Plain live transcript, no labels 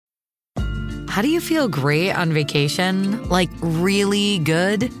How do you feel great on vacation? Like really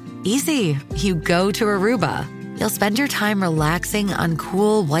good? Easy. You go to Aruba. You'll spend your time relaxing on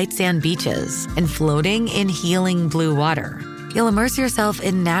cool white sand beaches and floating in healing blue water. You'll immerse yourself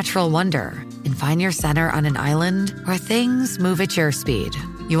in natural wonder and find your center on an island where things move at your speed.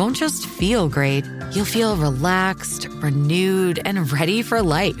 You won't just feel great, you'll feel relaxed, renewed, and ready for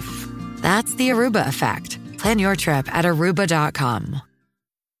life. That's the Aruba effect. Plan your trip at Aruba.com.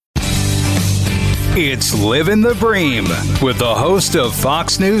 It's Livin' the Bream with the host of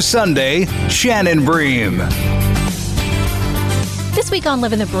Fox News Sunday, Shannon Bream. This week on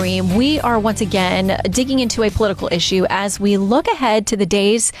Livin' the Bream, we are once again digging into a political issue as we look ahead to the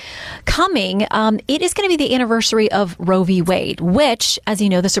days coming. It is going to be the anniversary of Roe v. Wade, which, as you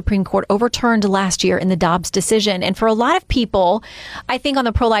know, the Supreme Court overturned last year in the Dobbs decision. And for a lot of people, I think on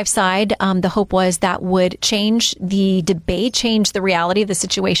the pro-life side, the hope was that would change the debate, change the reality of the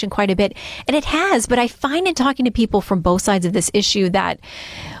situation quite a bit. And it has. But I find in talking to people from both sides of this issue that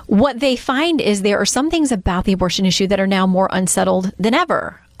what they find is there are some things about the abortion issue that are now more unsettled than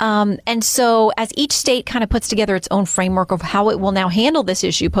ever. And so as each state kind of puts together its own framework of how it will now handle this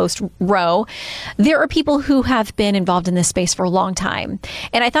issue post-Roe, there are people who have been involved in this space for a long time.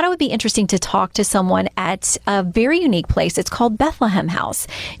 And I thought it would be interesting to talk to someone at a very unique place. It's called Bethlehem House.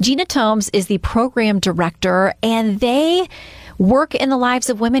 Gina Tomes is the program director, and they work in the lives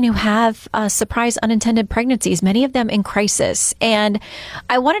of women who have surprise unintended pregnancies, many of them in crisis. And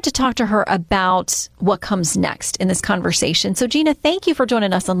I wanted to talk to her about what comes next in this conversation. So, Gina, thank you for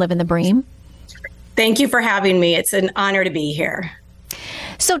joining us on Livin' the Bream. Thank you for having me. It's an honor to be here.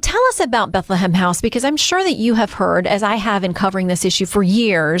 So tell us about Bethlehem House, because I'm sure that you have heard, as I have in covering this issue for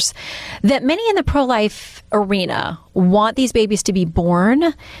years, that many in the pro-life arena want these babies to be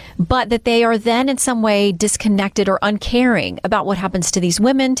born, but that they are then in some way disconnected or uncaring about what happens to these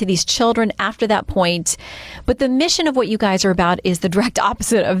women, to these children after that point. But the mission of what you guys are about is the direct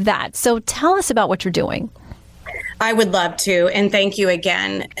opposite of that. So tell us about what you're doing. I would love to, and thank you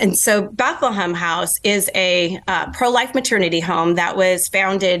again. And so Bethlehem House is a pro-life maternity home that was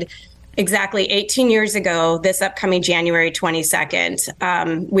founded exactly 18 years ago, this upcoming January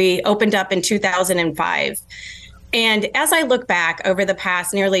 22nd. We opened up in 2005. And as I look back over the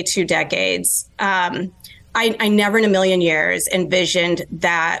past nearly 2 decades, I never in a million years envisioned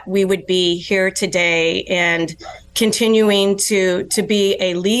that we would be here today and continuing to be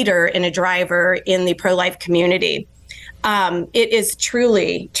a leader and a driver in the pro-life community. It is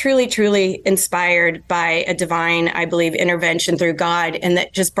truly, truly, truly inspired by a divine, I believe, intervention through God, and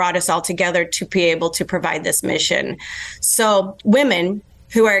that just brought us all together to be able to provide this mission. So women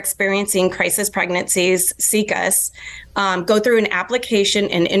who are experiencing crisis pregnancies seek us, go through an application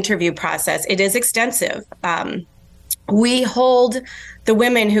and interview process. It is extensive. We hold the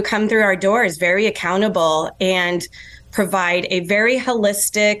women who come through our doors very accountable and provide a very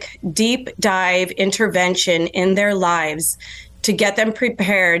holistic, deep dive intervention in their lives to get them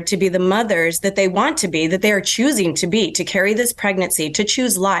prepared to be the mothers that they want to be, that they are choosing to be, to carry this pregnancy, to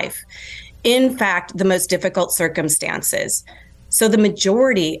choose life. In fact, the most difficult circumstances. So the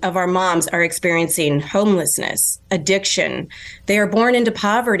majority of our moms are experiencing homelessness, addiction. They are born into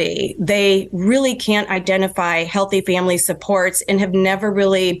poverty. They really can't identify healthy family supports and have never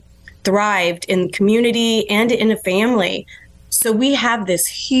really thrived in community and in a family. So we have this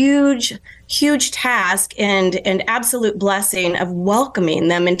huge, huge task and absolute blessing of welcoming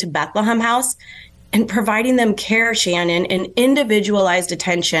them into Bethlehem House and providing them care, Shannon, and individualized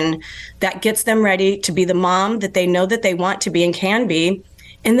attention that gets them ready to be the mom that they know that they want to be and can be.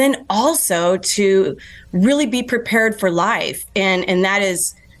 And then also to really be prepared for life. And that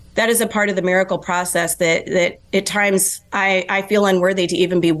is a part of the miracle process that at times I feel unworthy to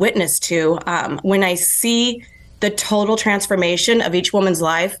even be witness to. When I see the total transformation of each woman's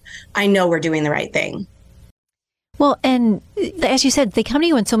life, I know we're doing the right thing. Well, and as you said, they come to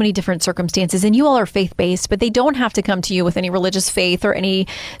you in so many different circumstances, and you all are faith-based, but they don't have to come to you with any religious faith or any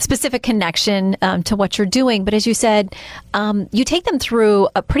specific connection to what you're doing. But as you said, you take them through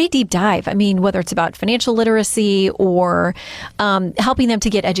a pretty deep dive. I mean, whether it's about financial literacy or helping them to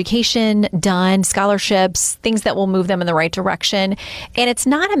get education done, scholarships, things that will move them in the right direction. And it's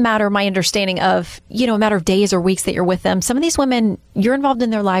not a matter, my understanding of, a matter of days or weeks that you're with them. Some of these women, you're involved in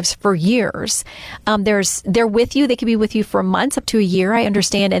their lives for years. They're with you. They could be with you for months, up to a year, I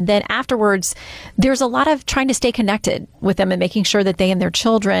understand. And then afterwards, there's a lot of trying to stay connected with them and making sure that they and their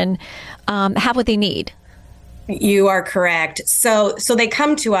children have what they need. You are correct. So they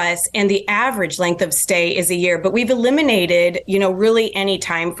come to us, and the average length of stay is a year, but we've eliminated, really any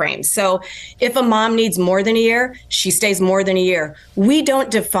time frame. So if a mom needs more than a year, she stays more than a year. We don't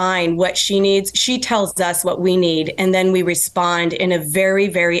define what she needs. She tells us what we need, and then we respond in a very,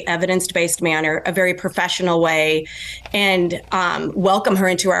 very evidence-based manner, a very professional way, and welcome her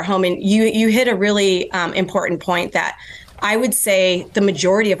into our home. And you hit a really important point that I would say the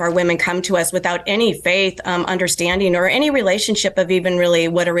majority of our women come to us without any faith, understanding, or any relationship of even really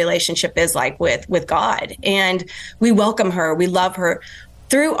what a relationship is like with God. And we welcome her. We love her.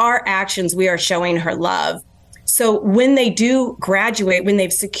 Through our actions, we are showing her love. So when they do graduate, when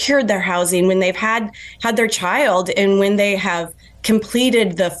they've secured their housing, when they've had their child, and when they have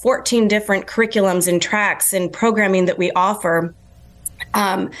completed the 14 different curriculums and tracks and programming that we offer,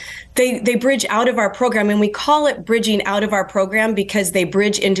 they bridge out of our program, and we call it bridging out of our program because they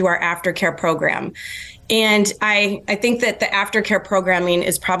bridge into our aftercare program. And I think that the aftercare programming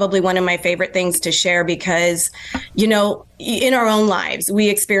is probably one of my favorite things to share because, in our own lives, we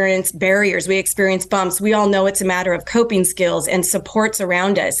experience barriers, we experience bumps. We all know it's a matter of coping skills and supports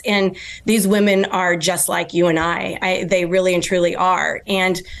around us. And these women are just like you and I. They really and truly are.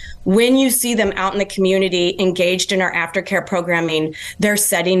 And when you see them out in the community engaged in our aftercare programming, they're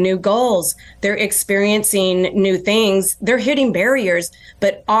setting new goals, they're experiencing new things, they're hitting barriers,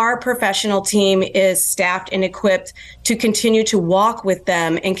 but our professional team is staffed and equipped to continue to walk with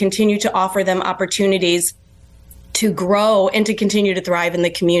them and continue to offer them opportunities to grow and to continue to thrive in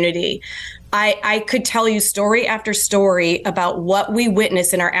the community. I could tell you story after story about what we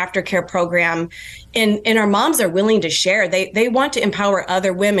witness in our aftercare program, and our moms are willing to share. They want to empower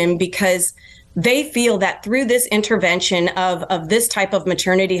other women because they feel that through this intervention of this type of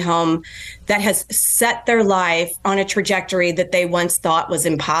maternity home that has set their life on a trajectory that they once thought was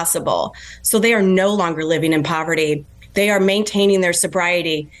impossible. So they are no longer living in poverty. They are maintaining their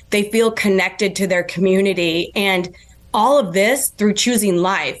sobriety. They feel connected to their community, and all of this through choosing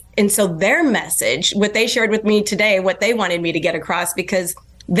life. And so their message, what they shared with me today, what they wanted me to get across, because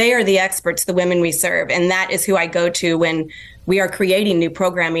they are the experts, the women we serve. And that is who I go to when we are creating new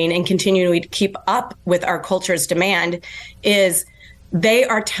programming and continuing to keep up with our culture's demand, is they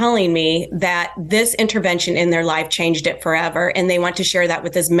are telling me that this intervention in their life changed it forever. And they want to share that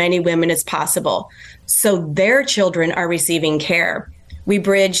with as many women as possible. So their children are receiving care. We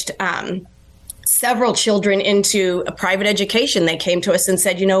bridged several children into a private education. They came to us and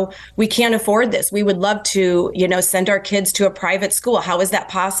said, we can't afford this. We would love to, send our kids to a private school. How is that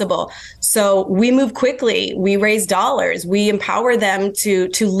possible? So we move quickly. We raise dollars. We empower them to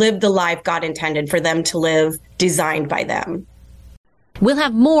live the life God intended for them to live, designed by them. We'll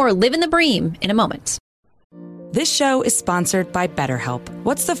have more Live in the Bream in a moment. This show is sponsored by BetterHelp.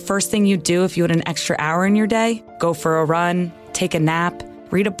 What's the first thing you'd do if you had an extra hour in your day? Go for a run, take a nap,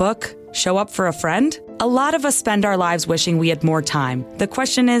 read a book, show up for a friend? A lot of us spend our lives wishing we had more time. The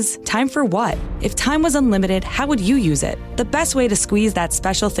question is, time for what? If time was unlimited, how would you use it? The best way to squeeze that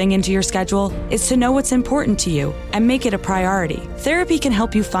special thing into your schedule is to know what's important to you and make it a priority. Therapy can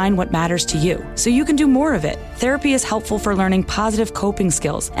help you find what matters to you so you can do more of it. Therapy is helpful for learning positive coping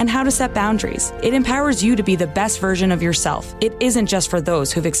skills and how to set boundaries. It empowers you to be the best version of yourself. It isn't just for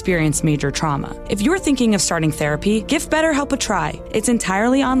those who've experienced major trauma. If you're thinking of starting therapy, give BetterHelp a try. It's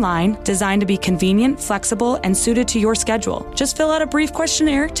entirely online, designed to be convenient, flexible, and suited to your schedule. Just fill out a brief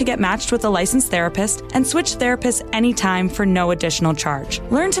questionnaire to get matched with a licensed therapist and switch therapists anytime for no additional charge.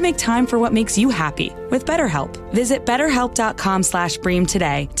 Learn to make time for what makes you happy with BetterHelp. Visit betterhelp.com/bream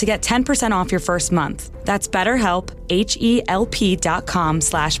today to get 10% off your first month. That's BetterHelp,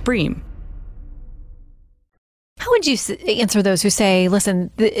 HELP.com/bream. How would you answer those who say, listen,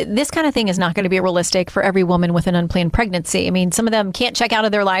 this kind of thing is not going to be realistic for every woman with an unplanned pregnancy? I mean, some of them can't check out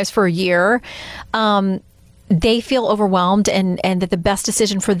of their lives for a year. They feel overwhelmed and that the best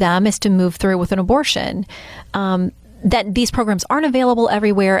decision for them is to move through with an abortion. That these programs aren't available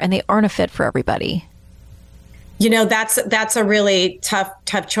everywhere and they aren't a fit for everybody. That's a really tough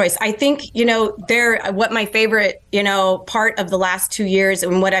choice. I think, what my favorite, part of the last 2 years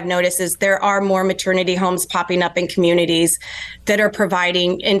and what I've noticed is there are more maternity homes popping up in communities that are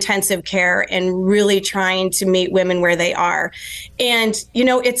providing intensive care and really trying to meet women where they are. And,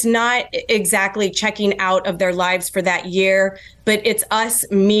 it's not exactly checking out of their lives for that year, but it's us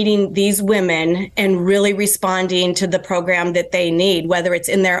meeting these women and really responding to the program that they need, whether it's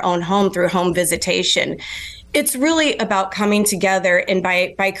in their own home through home visitation. It's really about coming together and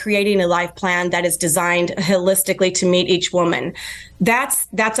by creating a life plan that is designed holistically to meet each woman. That's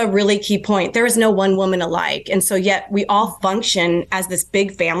a really key point. There is no one woman alike. And so yet we all function as this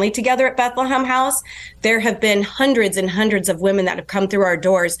big family together at Bethlehem House. There have been hundreds and hundreds of women that have come through our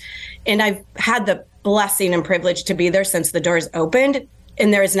doors. And I've had the blessing and privilege to be there since the doors opened.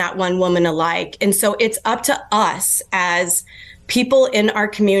 And there is not one woman alike. And so it's up to us as people in our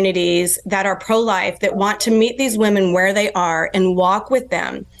communities that are pro-life, that want to meet these women where they are and walk with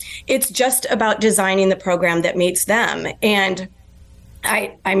them. It's just about designing the program that meets them. And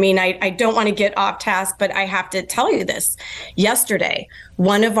I don't want to get off task, but I have to tell you this. Yesterday,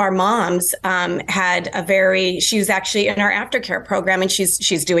 one of our moms she's actually in our aftercare program, and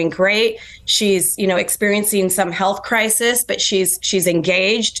she's doing great. She's, experiencing some health crisis, but she's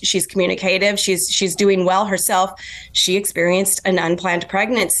engaged, she's communicative, she's doing well herself. She experienced an unplanned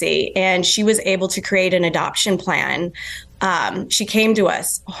pregnancy, and she was able to create an adoption plan. She came to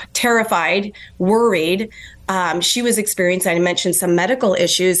us terrified, worried. She was experiencing, I mentioned, some medical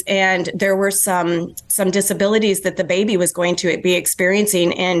issues, and there were some disabilities that the baby was going to be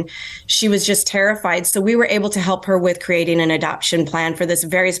experiencing, and she was just terrified. So we were able to help her with creating an adoption plan for this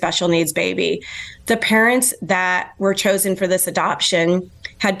very special needs baby. The parents that were chosen for this adoption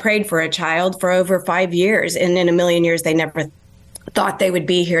had prayed for a child for over 5 years, and in a million years, they never thought they would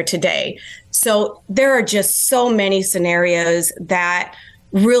be here today. So there are just so many scenarios that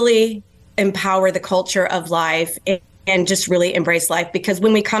really empower the culture of life and just really embrace life. Because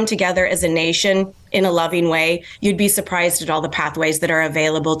when we come together as a nation in a loving way, you'd be surprised at all the pathways that are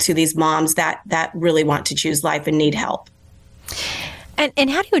available to these moms that really want to choose life and need help. And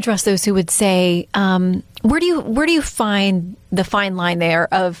how do you address those who would say, where do you find the fine line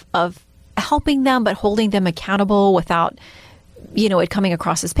there of helping them but holding them accountable without it coming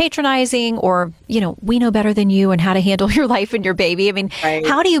across as patronizing, or, we know better than you and how to handle your life and your baby? I mean, right.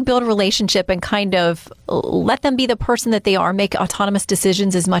 How do you build a relationship and kind of let them be the person that they are, make autonomous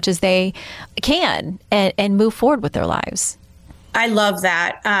decisions as much as they can, and move forward with their lives? I love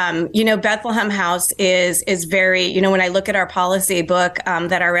that. Bethlehem House is very, when I look at our policy book,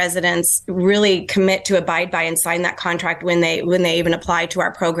 that our residents really commit to abide by and sign that contract when they even apply to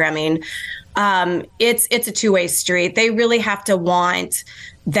our programming. It's a two-way street. They really have to want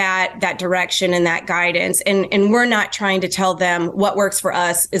that direction and that guidance. And we're not trying to tell them what works for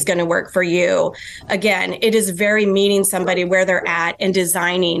us is going to work for you. Again, it is very meeting somebody where they're at and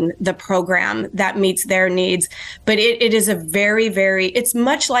designing the program that meets their needs. But it is a very, very, it's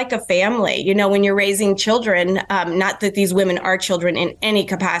much like a family, when you're raising children, not that these women are children in any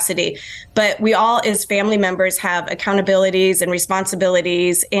capacity, but we all as family members have accountabilities and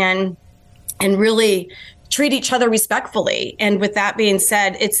responsibilities and really treat each other respectfully. And with that being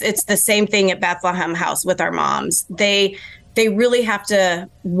said, it's the same thing at Bethlehem House with our moms. They really have to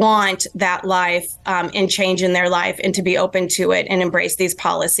want that life and change in their life and to be open to it and embrace these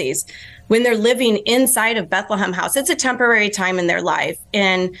policies. When they're living inside of Bethlehem House, it's a temporary time in their life.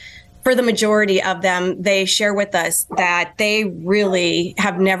 And for the majority of them, they share with us that they really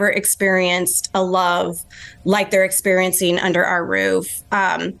have never experienced a love like they're experiencing under our roof.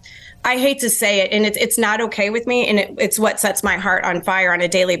 I hate to say it, and it's not okay with me, and it's what sets my heart on fire on a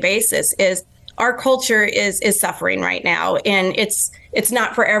daily basis, is our culture is suffering right now, and it's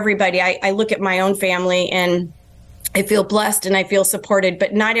not for everybody. I look at my own family, and I feel blessed and I feel supported,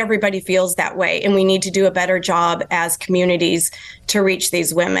 but not everybody feels that way, and we need to do a better job as communities to reach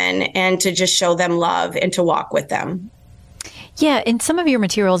these women and to just show them love and to walk with them. Yeah, in some of your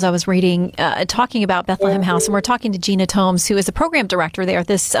materials I was reading, talking about Bethlehem House, and we're talking to Gina Tomes, who is the program director there at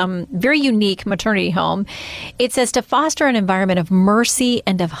this very unique maternity home. It says to foster an environment of mercy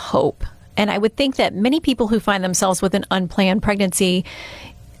and of hope. And I would think that many people who find themselves with an unplanned pregnancy,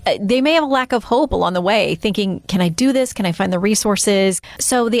 they may have a lack of hope along the way, thinking, can I do this? Can I find the resources?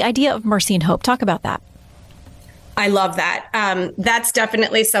 So the idea of mercy and hope, talk about that. I love that. That's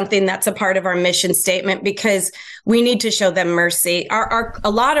definitely something that's a part of our mission statement, because we need to show them mercy. A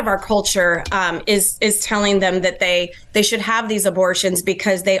lot of our culture is telling them that they should have these abortions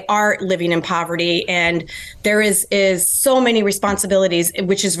because they are living in poverty, and there is so many responsibilities,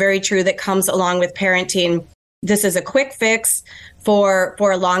 which is very true, that comes along with parenting. This is a quick fix for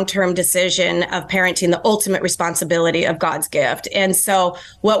a long-term decision of parenting, the ultimate responsibility of God's gift. And so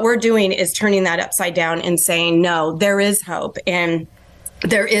what we're doing is turning that upside down and saying, no, there is hope. And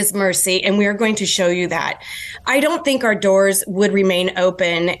there is mercy, and we are going to show you that. I don't think our doors would remain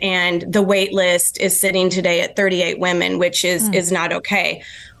open, and the wait list is sitting today at 38 women, which is not okay.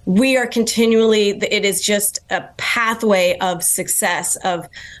 We are continually, it is just a pathway of success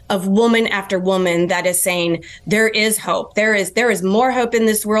of woman after woman that is saying there is hope. There is more hope in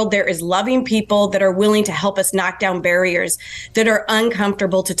this world. There is loving people that are willing to help us knock down barriers that are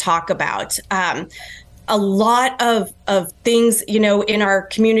uncomfortable to talk about. A lot of things, in our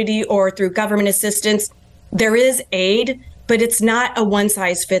community or through government assistance, there is aid, but it's not a one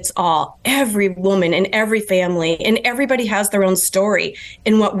size fits all. Every woman and every family and everybody has their own story.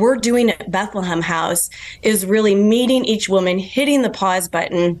 And what we're doing at Bethlehem House is really meeting each woman, hitting the pause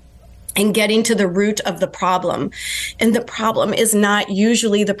button, and getting to the root of the problem. And the problem is not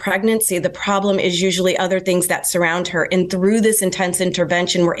usually the pregnancy. The problem is usually other things that surround her. And through this intense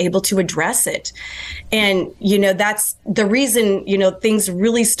intervention, we're able to address it. And, that's the reason, things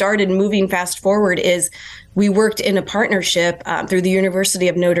really started moving fast forward is we worked in a partnership through the University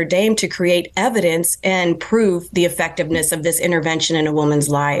of Notre Dame to create evidence and prove the effectiveness of this intervention in a woman's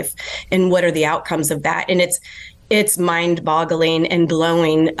life and what are the outcomes of that. And it's mind-boggling and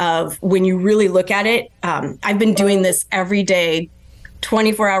blowing of when you really look at it. I've been doing this every day,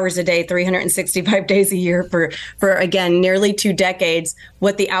 24 hours a day, 365 days a year for again, nearly 2 decades.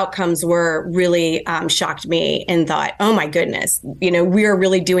 What the outcomes were really shocked me and thought, oh my goodness, we are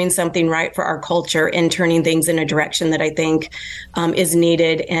really doing something right for our culture and turning things in a direction that I think is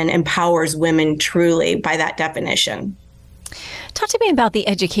needed and empowers women truly by that definition. Talk to me about the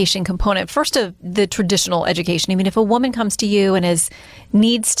education component. First, of the traditional education. I mean, if a woman comes to you and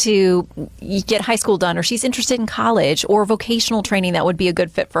needs to get high school done, or she's interested in college or vocational training that would be a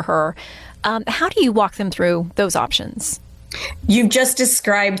good fit for her, how do you walk them through those options? You've just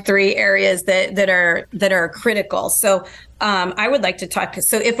described 3 areas that are critical. So I would like to talk.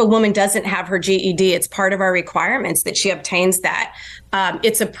 So if a woman doesn't have her GED, it's part of our requirements that she obtains that.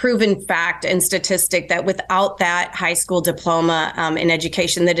 It's a proven fact and statistic that without that high school diploma in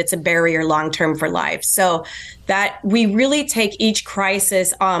education, that it's a barrier long-term for life. So that we really take each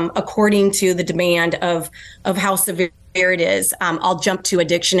crisis according to the demand of how severe it is. I'll jump to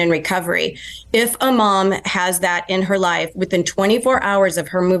addiction and recovery. If a mom has that in her life, within 24 hours of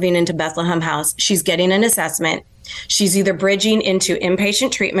her moving into Bethlehem House, she's getting an assessment. She's either bridging into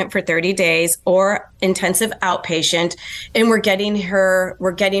inpatient treatment for 30 days or intensive outpatient, and we're getting her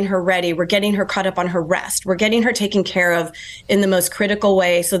ready. We're getting her caught up on her rest. We're getting her taken care of in the most critical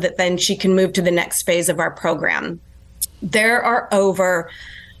way so that then she can move to the next phase of our program.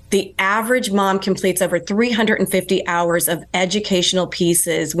 The average mom completes over 350 hours of educational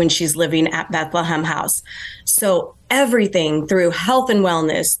pieces when she's living at Bethlehem House. So everything through health and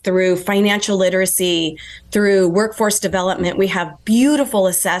wellness, through financial literacy, through workforce development, we have beautiful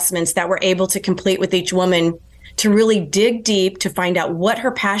assessments that we're able to complete with each woman to really dig deep to find out what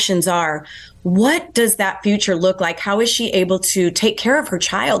her passions are. What does that future look like? How is she able to take care of her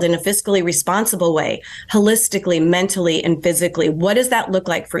child in a fiscally responsible way, holistically, mentally, and physically? What does that look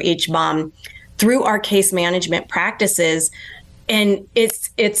like for each mom through our case management practices? And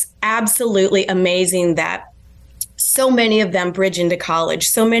it's absolutely amazing that so many of them bridge into college.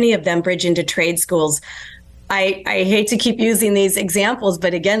 So many of them bridge into trade schools. I hate to keep using these examples,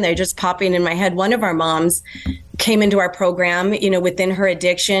 but again, they're just popping in my head. One of our moms came into our program, within her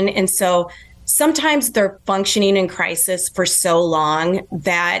addiction. And so sometimes they're functioning in crisis for so long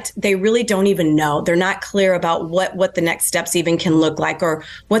that they really don't even know. They're not clear about what the next steps even can look like or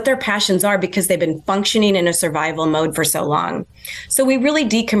what their passions are because they've been functioning in a survival mode for so long. So we really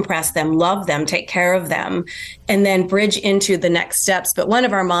decompress them, love them, take care of them, and then bridge into the next steps. But one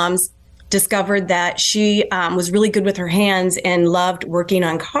of our moms discovered that she was really good with her hands and loved working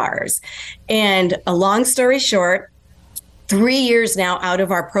on cars. And a long story short, 3 years now out of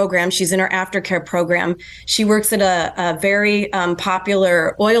our program, she's in our aftercare program. She works at a very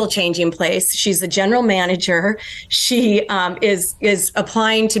popular oil changing place. She's the general manager. She is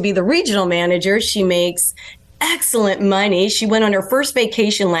applying to be the regional manager. She makes excellent money. She went on her first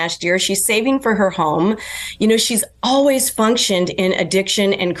vacation last year. She's saving for her home. She's always functioned in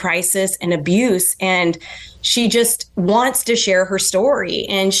addiction and crisis and abuse. And she just wants to share her story.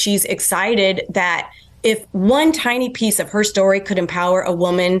 And she's excited that if one tiny piece of her story could empower a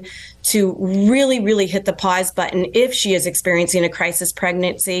woman to really, really hit the pause button if she is experiencing a crisis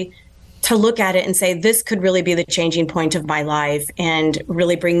pregnancy, to look at it and say, this could really be the changing point of my life and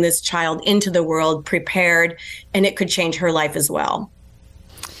really bring this child into the world prepared, and it could change her life as well.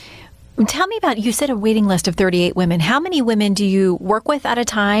 Tell me about, you said a waiting list of 38 women. How many women do you work with at a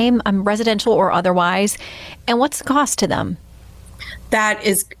time, residential or otherwise, and what's the cost to them? That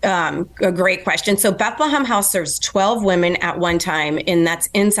is a great question. So Bethlehem House serves 12 women at one time, and that's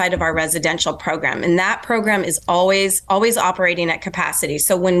inside of our residential program. And that program is always operating at capacity.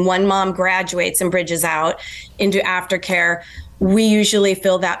 So when one mom graduates and bridges out into aftercare, we usually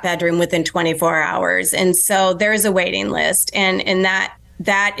fill that bedroom within 24 hours. And so there's a waiting list. And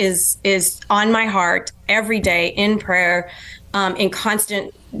that is on my heart every day in prayer, in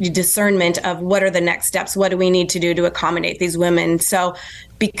constant discernment of what are the next steps, what do we need to do to accommodate these women. So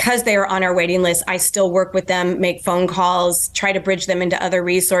because they are on our waiting list, I still work with them, make phone calls, try to bridge them into other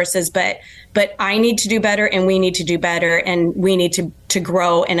resources, but I need to do better, and we need to do better, and we need to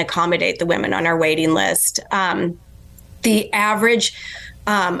grow and accommodate the women on our waiting list. The average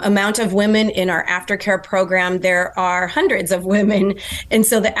amount of women in our aftercare program, there are hundreds of women. And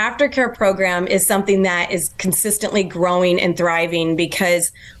so the aftercare program is something that is consistently growing and thriving,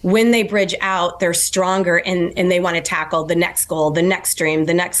 because when they bridge out, they're stronger and they want to tackle the next goal, the next dream,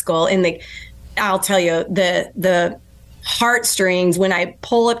 the next goal. And I'll tell you, the heartstrings when I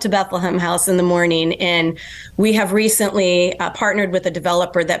pull up to Bethlehem House in the morning, and we have recently partnered with a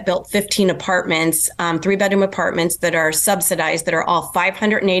developer that built 15 apartments, 3-bedroom apartments that are subsidized, that are all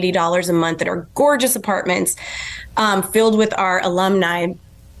 $580 a month, that are gorgeous apartments filled with our alumni.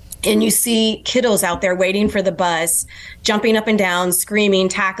 And you see kiddos out there waiting for the bus, jumping up and down, screaming,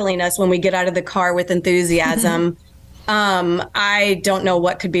 tackling us when we get out of the car with enthusiasm. I don't know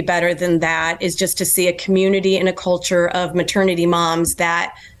what could be better than that, is just to see a community and a culture of maternity moms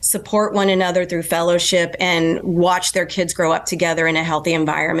that support one another through fellowship and watch their kids grow up together in a healthy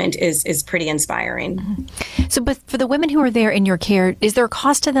environment is pretty inspiring. Mm-hmm. So, but for the women who are there in your care, is there a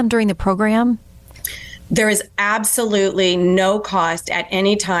cost to them during the program? There is absolutely no cost at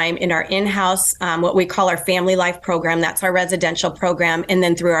any time in our in-house, what we call our family life program. That's our residential program. And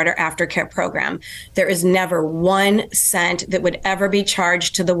then throughout our aftercare program, there is never 1 cent that would ever be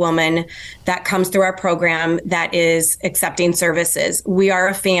charged to the woman that comes through our program that is accepting services. We are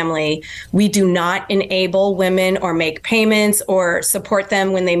a family. We do not enable women or make payments or support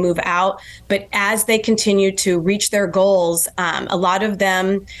them when they move out. But as they continue to reach their goals, a lot of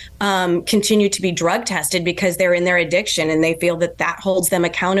them continue to be drug tested because they're in their addiction and they feel that holds them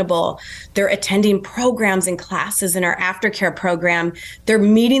accountable. They're attending programs and classes in our aftercare program. They're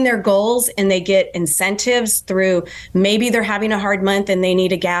meeting their goals, and they get incentives through, maybe they're having a hard month and they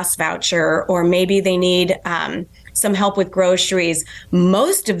need a gas voucher, or maybe they need some help with groceries.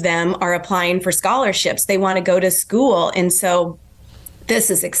 Most of them are applying for scholarships. They want to go to school. And so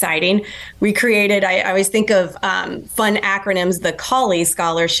this is exciting. We created, I always think of fun acronyms, the CALI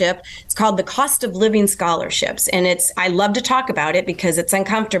scholarship. It's called the Cost of Living Scholarships. And I love to talk about it because it's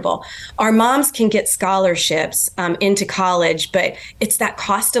uncomfortable. Our moms can get scholarships into college, but it's that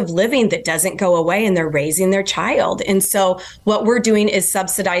cost of living that doesn't go away, and they're raising their child. And so what we're doing is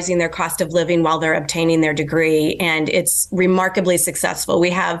subsidizing their cost of living while they're obtaining their degree. And it's remarkably successful. We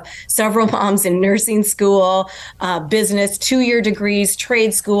have several moms in nursing school, business, 2-year degrees,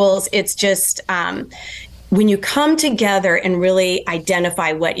 trade schools. It's just when you come together and really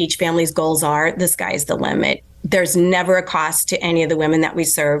identify what each family's goals are, the sky's the limit. There's never a cost to any of the women that we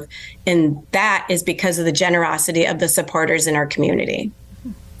serve. And that is because of the generosity of the supporters in our community.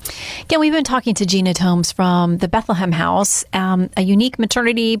 Again, we've been talking to Gina Tomes from the Bethlehem House, a unique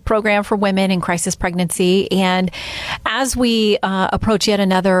maternity program for women in crisis pregnancy. And as we approach yet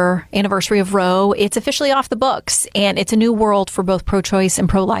another anniversary of Roe, it's officially off the books, and it's a new world for both pro-choice and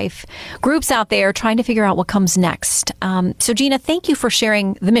pro-life groups out there trying to figure out what comes next. So, Gina, thank you for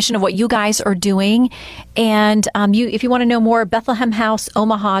sharing the mission of what you guys are doing. And if you want to know more,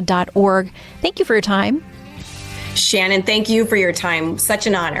 BethlehemHouseOmaha.org. Thank you for your time. Shannon, thank you for your time. Such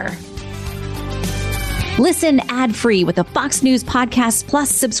an honor. Listen ad-free with the Fox News Podcast Plus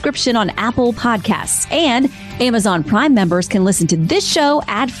subscription on Apple Podcasts. And Amazon Prime members can listen to this show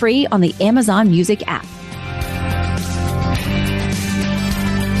ad-free on the Amazon Music app.